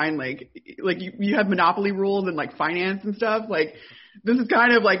borderline like you have monopoly rules and like finance and stuff. Like this is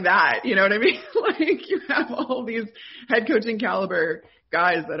kind of like that, you know what I mean? Like you have all these head coaching caliber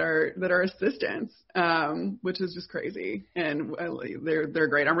guys that are assistants, which is just crazy. And they're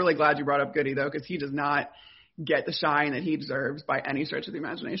great. I'm really glad you brought up Goody though, because he does not get the shine that he deserves by any stretch of the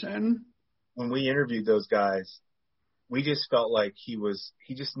imagination. When we interviewed those guys, we just felt like he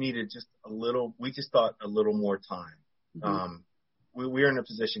just needed just a little, we just thought a little more time. Mm-hmm. We were in a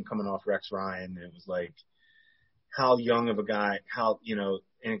position coming off Rex Ryan, and it was like, how young of a guy, how,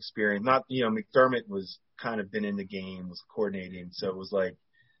 inexperienced. Not, McDermott was kind of been in the game, was coordinating. So it was like,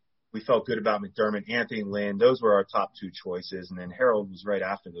 we felt good about McDermott, Anthony Lynn. Those were our top two choices. And then Harold was right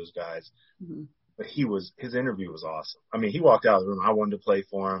after those guys. Mm-hmm. But his interview was awesome. I mean, he walked out of the room. I wanted to play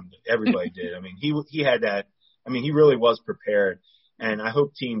for him. Everybody did. I mean, he had that. I mean, he really was prepared. And I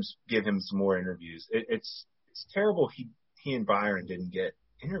hope teams give him some more interviews. It's terrible he and Byron didn't get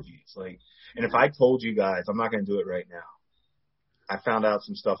interviews. And if I told you guys, I'm not going to do it right now. I found out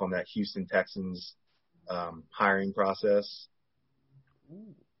some stuff on that Houston Texans hiring process.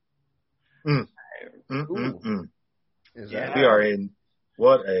 Ooh. Yeah, we are in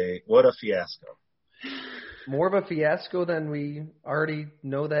what a fiasco. More of a fiasco than we already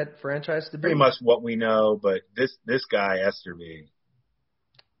know that franchise to be. Pretty much what we know, but this guy Esterby.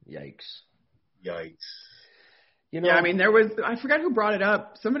 Yikes. Yikes. Yeah, I mean, I forgot who brought it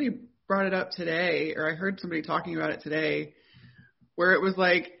up. Somebody brought it up today, or I heard somebody talking about it today, where it was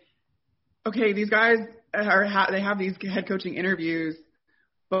like, okay, these guys they have these head coaching interviews,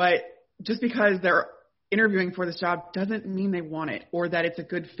 but just because they're interviewing for this job doesn't mean they want it or that it's a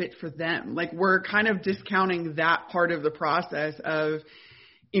good fit for them. Like, we're kind of discounting that part of the process of,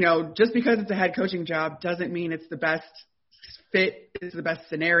 just because it's a head coaching job doesn't mean it's the best fit, it's the best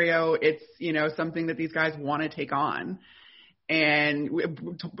scenario. It's, something that these guys want to take on. And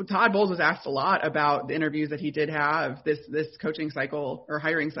Todd Bowles was asked a lot about the interviews that he did have this coaching cycle or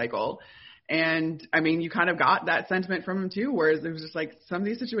hiring cycle. And I mean, you kind of got that sentiment from him too, whereas it was just like some of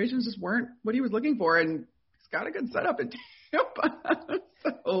these situations just weren't what he was looking for, and he's got a good setup in Tampa.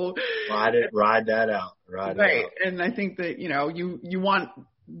 So ride that out. Ride right. it out. And I think that, you want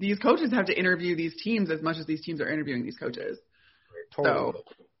these coaches have to interview these teams as much as these teams are interviewing these coaches. Totally. So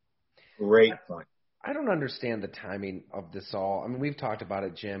Great point. I don't understand the timing of this all. I mean, we've talked about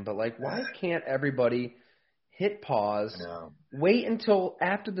it, Jim, but like, why can't everybody hit pause, wait until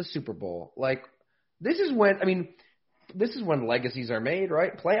after the Super Bowl? Like, this is when legacies are made,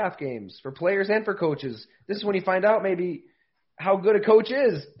 right? Playoff games for players and for coaches. This is when you find out maybe how good a coach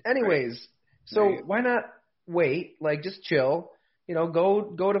is anyways. Right. So why not wait? Like, just chill,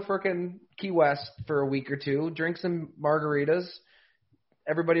 go to frickin' Key West for a week or two, drink some margaritas,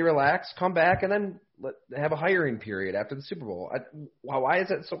 everybody relax, come back, and then have a hiring period after the Super Bowl. Why is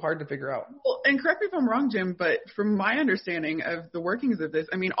that so hard to figure out? Well, and correct me if I'm wrong, Jim, but from my understanding of the workings of this,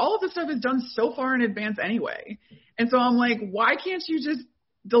 I mean, all of this stuff is done so far in advance anyway. And so I'm like, why can't you just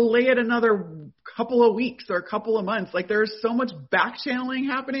delay it another couple of weeks or a couple of months? Like, there's so much back channeling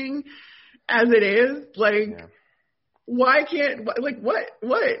happening as it is. Like, why can't, like, what?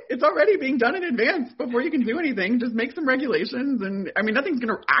 It's already being done in advance before you can do anything. Just make some regulations. And I mean, nothing's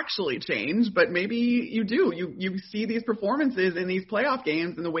going to actually change, but maybe you do. You see these performances in these playoff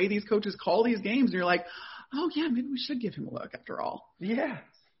games and the way these coaches call these games, and you're like, oh yeah, maybe we should give him a look after all. Yeah.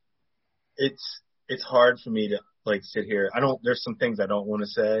 It's hard for me to like sit here. There's some things I don't want to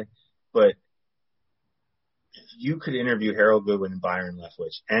say, but if you could interview Harold Goodwin and Byron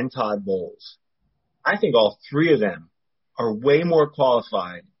Leftwich and Todd Bowles, I think all three of them are way more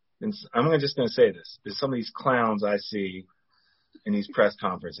qualified than, I'm just going to say this, there's some of these clowns I see in these press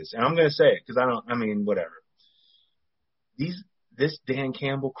conferences. And I'm going to say it because whatever. This Dan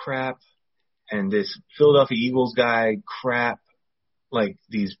Campbell crap and this Philadelphia Eagles guy crap, like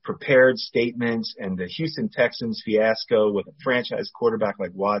these prepared statements and the Houston Texans fiasco with a franchise quarterback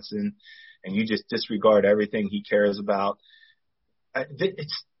like Watson, and you just disregard everything he cares about.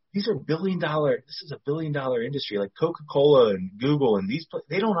 This is $1 billion industry. Like Coca-Cola and Google and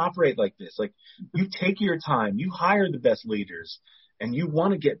they don't operate like this. Like, you take your time, you hire the best leaders, and you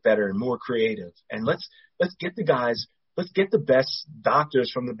want to get better and more creative. And let's get the guys, let's get the best doctors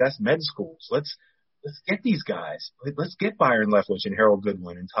from the best med schools. Let's get these guys. Let's get Byron Leftwich and Harold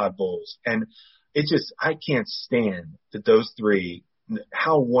Goodwin and Todd Bowles. And I can't stand that those three,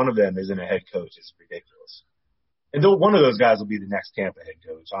 how one of them isn't a head coach is ridiculous. And one of those guys will be the next Tampa head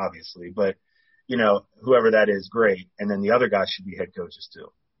coach, obviously. But, whoever that is, great. And then the other guys should be head coaches too.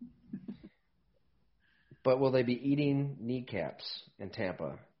 But will they be eating kneecaps in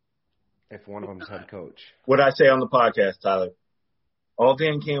Tampa if one of them's head coach? What did I say on the podcast, Tyler? All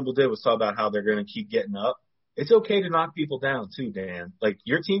Dan Campbell did was talk about how they're going to keep getting up. It's okay to knock people down too, Dan. Like,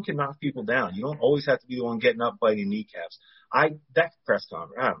 your team can knock people down. You don't always have to be the one getting up biting kneecaps. That press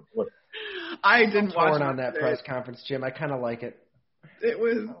conference, I don't know, whatever. I didn't watch on that press conference, Jim. I kind of like it. It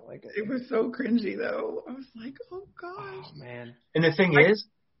was so cringy though. I was like, oh gosh. Oh man. And the thing is,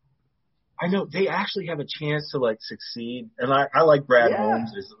 I know they actually have a chance to like succeed. And I like Brad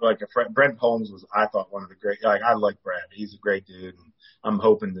Holmes. Is like a friend. Brent Holmes was, I thought, one of the great. Like, I like Brad. He's a great dude. And I'm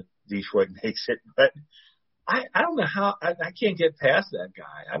hoping that Detroit makes it. But I don't know how. I can't get past that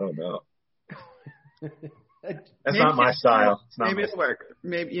guy. I don't know. That's not my style. Maybe it'll work.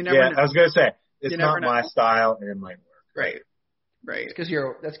 Maybe you never know. I was gonna say it's not my style, and it might work. Right.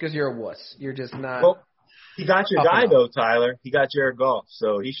 That's because you're a wuss. You're just not. Well, he got your guy though, Tyler. He got Jared Goff,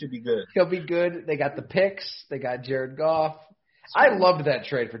 so he should be good. He'll be good. They got the picks. They got Jared Goff. I loved that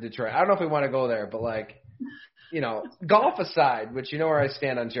trade for Detroit. I don't know if we want to go there, but Goff aside, which you know where I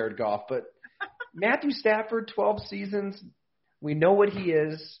stand on Jared Goff, but Matthew Stafford, 12 seasons. We know what he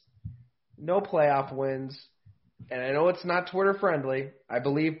is. No playoff wins. And I know it's not Twitter friendly. I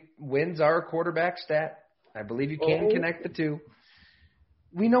believe wins are a quarterback stat. I believe you can connect the two.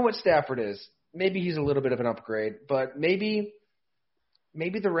 We know what Stafford is. Maybe he's a little bit of an upgrade, but maybe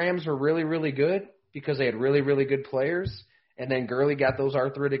the Rams were really, really good because they had really, really good players. And then Gurley got those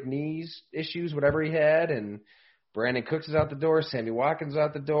arthritic knees issues, whatever he had, and Brandon Cooks is out the door, Sammy Watkins is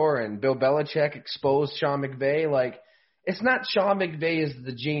out the door, and Bill Belichick exposed Sean McVay. Like, it's not Sean McVay is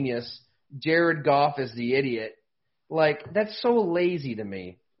the genius, Jared Goff is the idiot. Like, that's so lazy to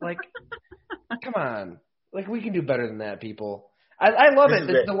me. Like, come on. Like, we can do better than that, people. I love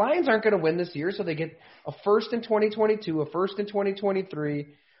it. The Lions aren't going to win this year, so they get a first in 2022, a first in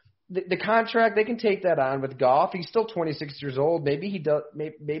 2023. The contract, they can take that on with Goff. He's still 26 years old. Maybe he does.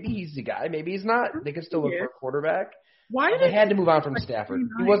 Maybe he's the guy. Maybe he's not. They can still look for a quarterback. Why they had to move on from Stafford?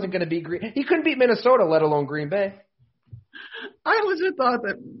 He wasn't going to beat Green. He couldn't beat Minnesota, let alone Green Bay. I legit thought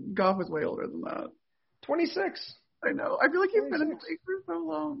that Goff was way older than that. 26. I know. I feel like he's been in the league for so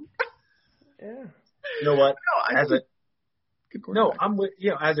long. Yeah. You know what? No, I'm with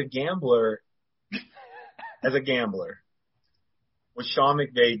as a gambler. What Sean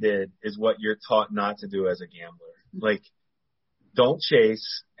McVay did is what you're taught not to do as a gambler. Like, don't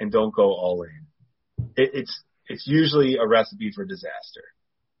chase and don't go all in. It's usually a recipe for disaster.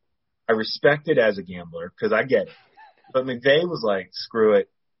 I respect it as a gambler because I get it. But McVay was like, screw it.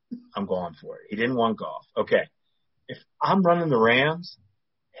 I'm going for it. He didn't want Goff. Okay. If I'm running the Rams,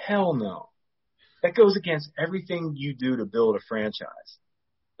 hell no. That goes against everything you do to build a franchise.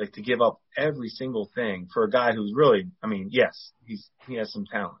 Like, to give up every single thing for a guy who's really, I mean, yes, he has some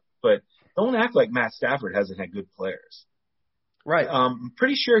talent, but don't act like Matt Stafford hasn't had good players. Right. I'm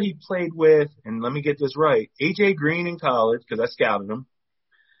pretty sure he played with, and let me get this right, A.J. Green in college, because I scouted him,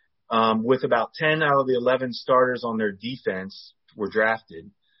 with about 10 out of the 11 starters on their defense were drafted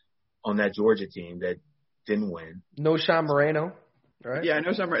on that Georgia team that didn't win. No Sean Moreno, right? Yeah,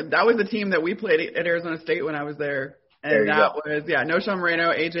 no Sean Moreno. That was the team that we played at Arizona State when I was there. And that was, no Sean Moreno,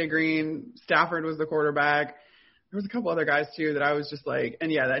 A.J. Green, Stafford was the quarterback. There was a couple other guys, too, that I was just like,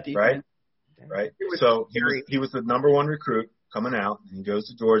 and that defense. Right. So he was the number one recruit coming out, and he goes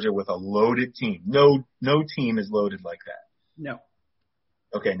to Georgia with a loaded team. No team is loaded like that. No.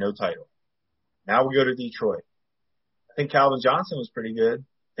 Okay, no title. Now we go to Detroit. I think Calvin Johnson was pretty good.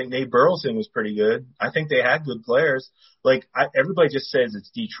 I think Nate Burleson was pretty good. I think they had good players. Like, everybody just says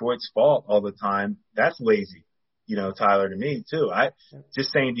it's Detroit's fault all the time. That's lazy. Tyler, to me, too.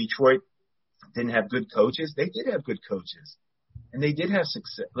 Just saying Detroit didn't have good coaches. They did have good coaches. And they did have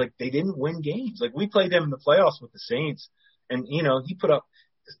success. Like, they didn't win games. Like, we played them in the playoffs with the Saints. And,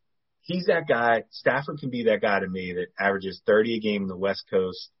 he's that guy. Stafford can be that guy to me that averages 30 a game in the West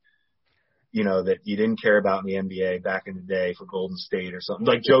Coast, that you didn't care about in the NBA back in the day for Golden State or something.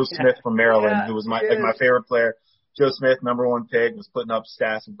 Like Joe Smith from Maryland, who was my favorite player. Joe Smith, number one pick, was putting up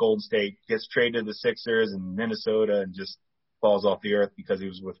stats in Golden State, gets traded to the Sixers and Minnesota and just falls off the earth because he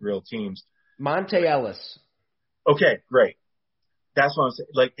was with real teams. Monte Ellis. Okay, great. That's what I'm saying.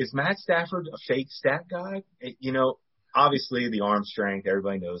 Like, is Matt Stafford a fake stat guy? Obviously the arm strength,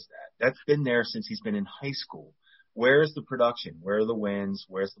 everybody knows that. That's been there since he's been in high school. Where's the production? Where are the wins?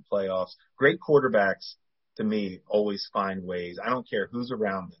 Where's the playoffs? Great quarterbacks, to me, always find ways. I don't care who's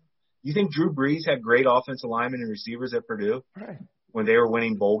around them. You think Drew Brees had great offensive linemen and receivers at Purdue when they were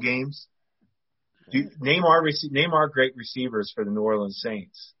winning bowl games? Name our great receivers for the New Orleans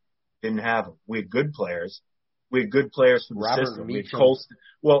Saints. Didn't have them. We had good players. We had good players for the system. We had Colston.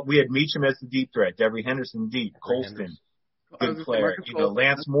 Well, we had Meacham as the deep threat. Devery Henderson deep. Colston, good player.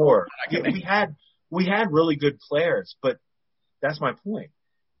 Lance Moore. We had really good players, but that's my point.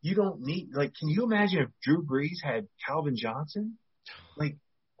 You don't need can you imagine if Drew Brees had Calvin Johnson?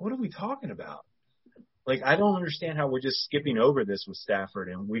 What are we talking about? I don't understand how we're just skipping over this with Stafford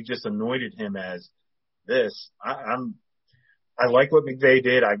and we just anointed him as this. I like what McVay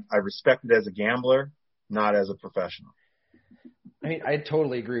did. I respect it as a gambler, not as a professional. I mean, I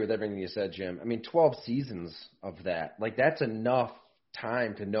totally agree with everything you said, Jim. I mean, 12 seasons of that. That's enough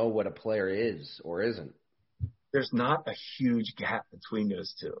time to know what a player is or isn't. There's not a huge gap between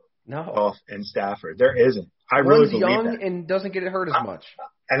those two. No. Goff and Stafford. There isn't. I really believe young that. And doesn't get hurt as much.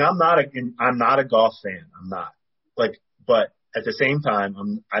 And I'm not a Goff fan. I'm not. But at the same time,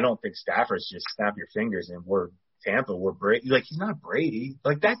 I don't think Stafford's just snap your fingers and we're Tampa, we're Brady. He's not Brady.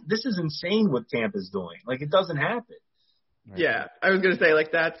 This is insane what Tampa's doing. It doesn't happen. Yeah, I was going to say,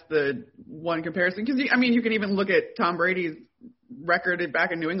 that's the one comparison. Because, you can even look at Tom Brady's record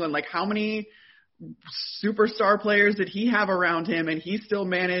back in New England. How many superstar players did he have around him, and he still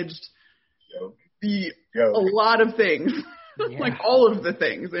managed a lot of things. Yeah. All of the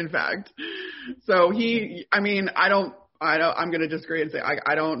things, in fact. So I'm going to disagree and say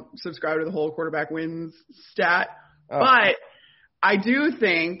I don't subscribe to the whole quarterback wins stat. Oh. But I do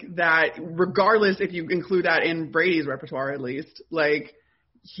think that regardless if you include that in Brady's repertoire at least,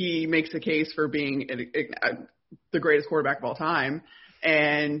 he makes a case for being the greatest quarterback of all time.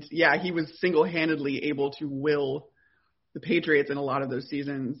 And yeah, he was single-handedly able to will the Patriots in a lot of those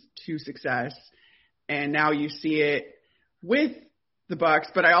seasons to success. And now you see it with the Bucs,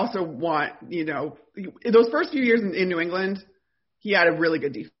 but I also want, those first few years in New England, he had a really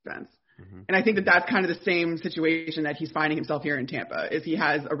good defense. Mm-hmm. And I think that that's kind of the same situation that he's finding himself here in Tampa, is he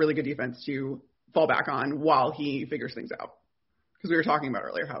has a really good defense to fall back on while he figures things out. Because we were talking about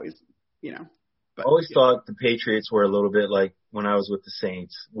earlier how he's, But, I always thought the Patriots were a little bit like when I was with the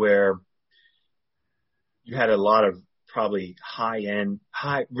Saints, where you had a lot of probably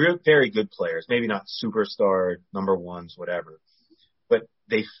very good players, maybe not superstar number ones, whatever, but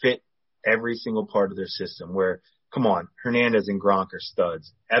they fit every single part of their system. Where, come on, Hernandez and Gronk are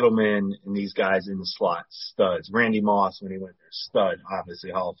studs. Edelman and these guys in the slot, studs. Randy Moss, when he went there, stud,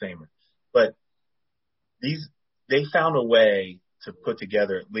 obviously Hall of Famer. But they found a way to put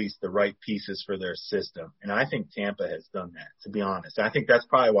together at least the right pieces for their system. And I think Tampa has done that, to be honest. I think that's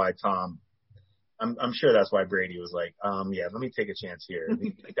probably why I'm sure that's why Brady was like, let me take a chance here.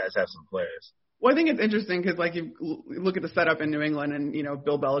 You guys have some players. Well, I think it's interesting because, like, you look at the setup in New England and,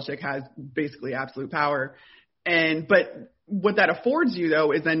 Bill Belichick has basically absolute power. But what that affords you,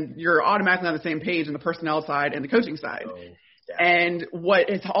 though, is then you're automatically on the same page in the personnel side and the coaching side. Oh, yeah. And what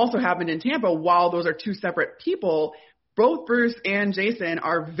has also happened in Tampa, while those are two separate people, both Bruce and Jason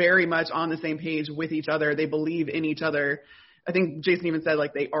are very much on the same page with each other. They believe in each other. I think Jason even said,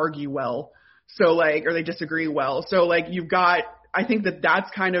 like, they argue well. So, like, or they disagree well. So, like, I think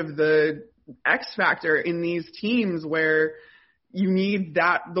that's kind of the X factor in these teams where you need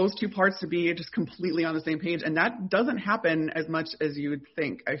those two parts to be just completely on the same page. And that doesn't happen as much as you would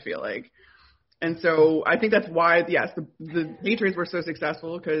think, I feel like. And so I think that's why, yes, the Patriots were so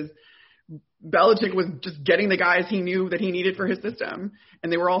successful, because Belichick was just getting the guys he knew that he needed for his system,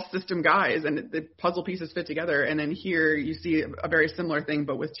 and they were all system guys, and the puzzle pieces fit together. And then here you see a very similar thing,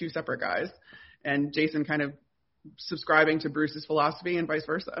 but with two separate guys, and Jason kind of subscribing to Bruce's philosophy and vice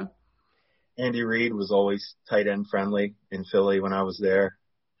versa. Andy Reid was always tight end friendly in Philly when I was there.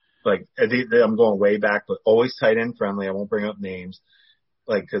 Like, I'm going way back, but always tight end friendly. I won't bring up names,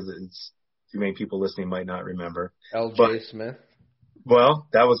 like, because it's too many people listening might not remember. L.J. Smith. Well,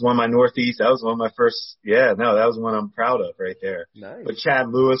 that was one of my Northeast. That was one of my first. Yeah, no, that was one I'm proud of right there. Nice. But Chad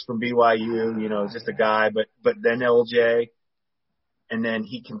Lewis from BYU, just a guy. But then LJ, and then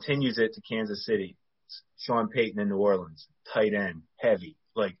he continues it to Kansas City. Sean Payton in New Orleans, tight end, heavy,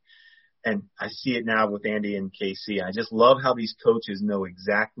 like. And I see it now with Andy and KC. I just love how these coaches know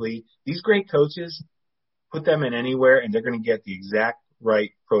exactly. These great coaches, put them in anywhere, and they're going to get the exact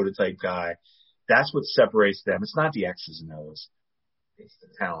right prototype guy. That's what separates them. It's not the X's and O's. It's the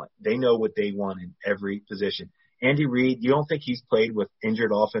talent. They know what they want in every position. Andy Reid, you don't think he's played with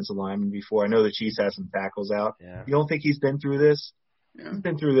injured offensive linemen before? I know the Chiefs had some tackles out. Yeah. You don't think he's been through this? Yeah. He's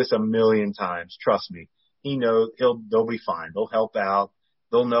been through this a million times. Trust me. He knows they'll be fine. They'll help out.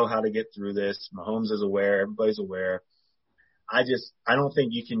 They'll know how to get through this. Mahomes is aware. Everybody's aware. I don't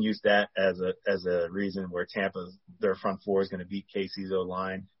think you can use that as a reason where Tampa's, their front four is going to beat KC's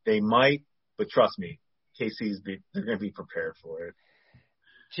O-line. They might, but trust me, they're going to be prepared for it.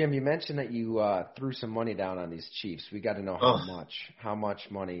 Jim, you mentioned that you threw some money down on these Chiefs. We got to know how much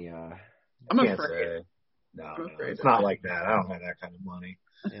money. I'm afraid. No, it's not like that. I don't have that kind of money.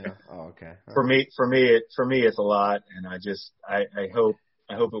 Yeah. Oh, okay. For me, it's a lot, and I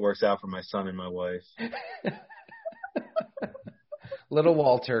hope it works out for my son and my wife. Little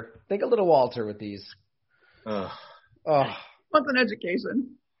Walter. Think of little Walter with these. What's an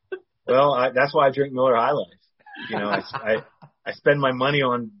education? Well, that's why I drink Miller High Life. I spend my money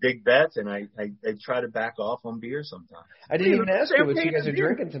on big bets, and I try to back off on beer sometimes. I didn't even ask you what you guys are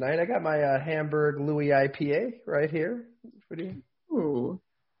drinking tonight. I got my Hamburg Louis IPA right here. What do you? Ooh.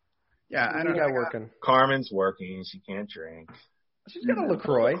 Yeah, I don't know. Working. Carmen's working. She can't drink. She's got a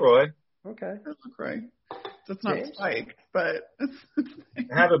LaCroix. Okay. LaCroix. That's not spiked, but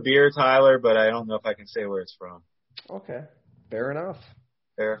I have a beer, Tyler, but I don't know if I can say where it's from. Okay. Fair enough.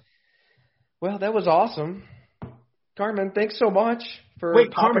 Fair. Well, that was awesome. Carmen, thanks so much for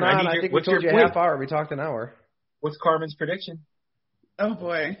Carmen, on. I think we told you a half hour. We talked an hour. What's Carmen's prediction? Oh,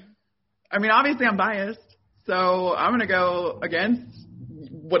 boy. I mean, obviously I'm biased, so I'm going to go against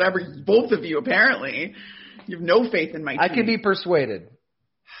whatever both of you apparently. You have no faith in my team. I can be persuaded.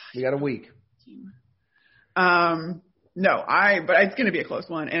 We got a week. But it's going to be a close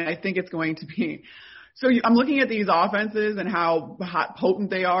one, and I think it's going to be. So I'm looking at these offenses and how potent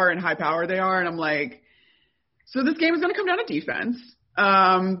they are and high powered they are, and I'm like, so this game is going to come down to defense.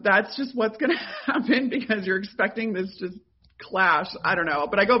 That's just what's going to happen because you're expecting this just clash. I don't know.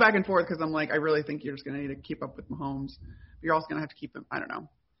 But I go back and forth because I'm like, I really think you're just going to need to keep up with Mahomes. But you're also going to have to keep him. I don't know.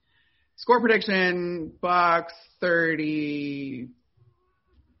 Score prediction, Bucks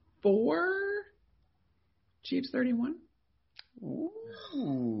 34, Chiefs 31.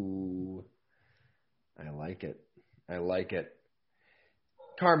 Ooh. I like it. I like it.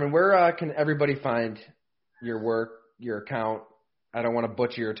 Carmen, where can everybody find your work, your account? I don't want to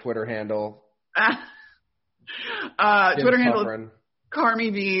butcher your Twitter handle. Twitter handle is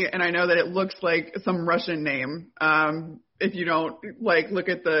Carmi V, and I know that it looks like some Russian name. If you don't look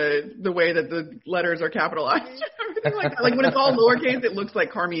at the way that the letters are capitalized, everything like that. Like when it's all lowercase, it looks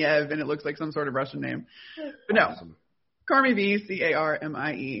like Karmiev, and it looks like some sort of Russian name. But no, awesome. Carmi V,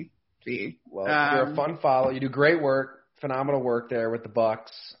 CARMIEV. Well, you're a fun follow. You do great work. Phenomenal work there with the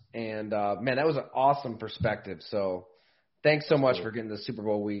Bucks, and man, that was an awesome perspective. So, thanks so much for getting the Super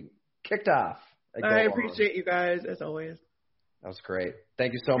Bowl week kicked off. I appreciate you guys as always. That was great.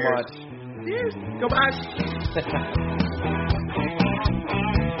 Thank you so much. Cheers. Go Bucks.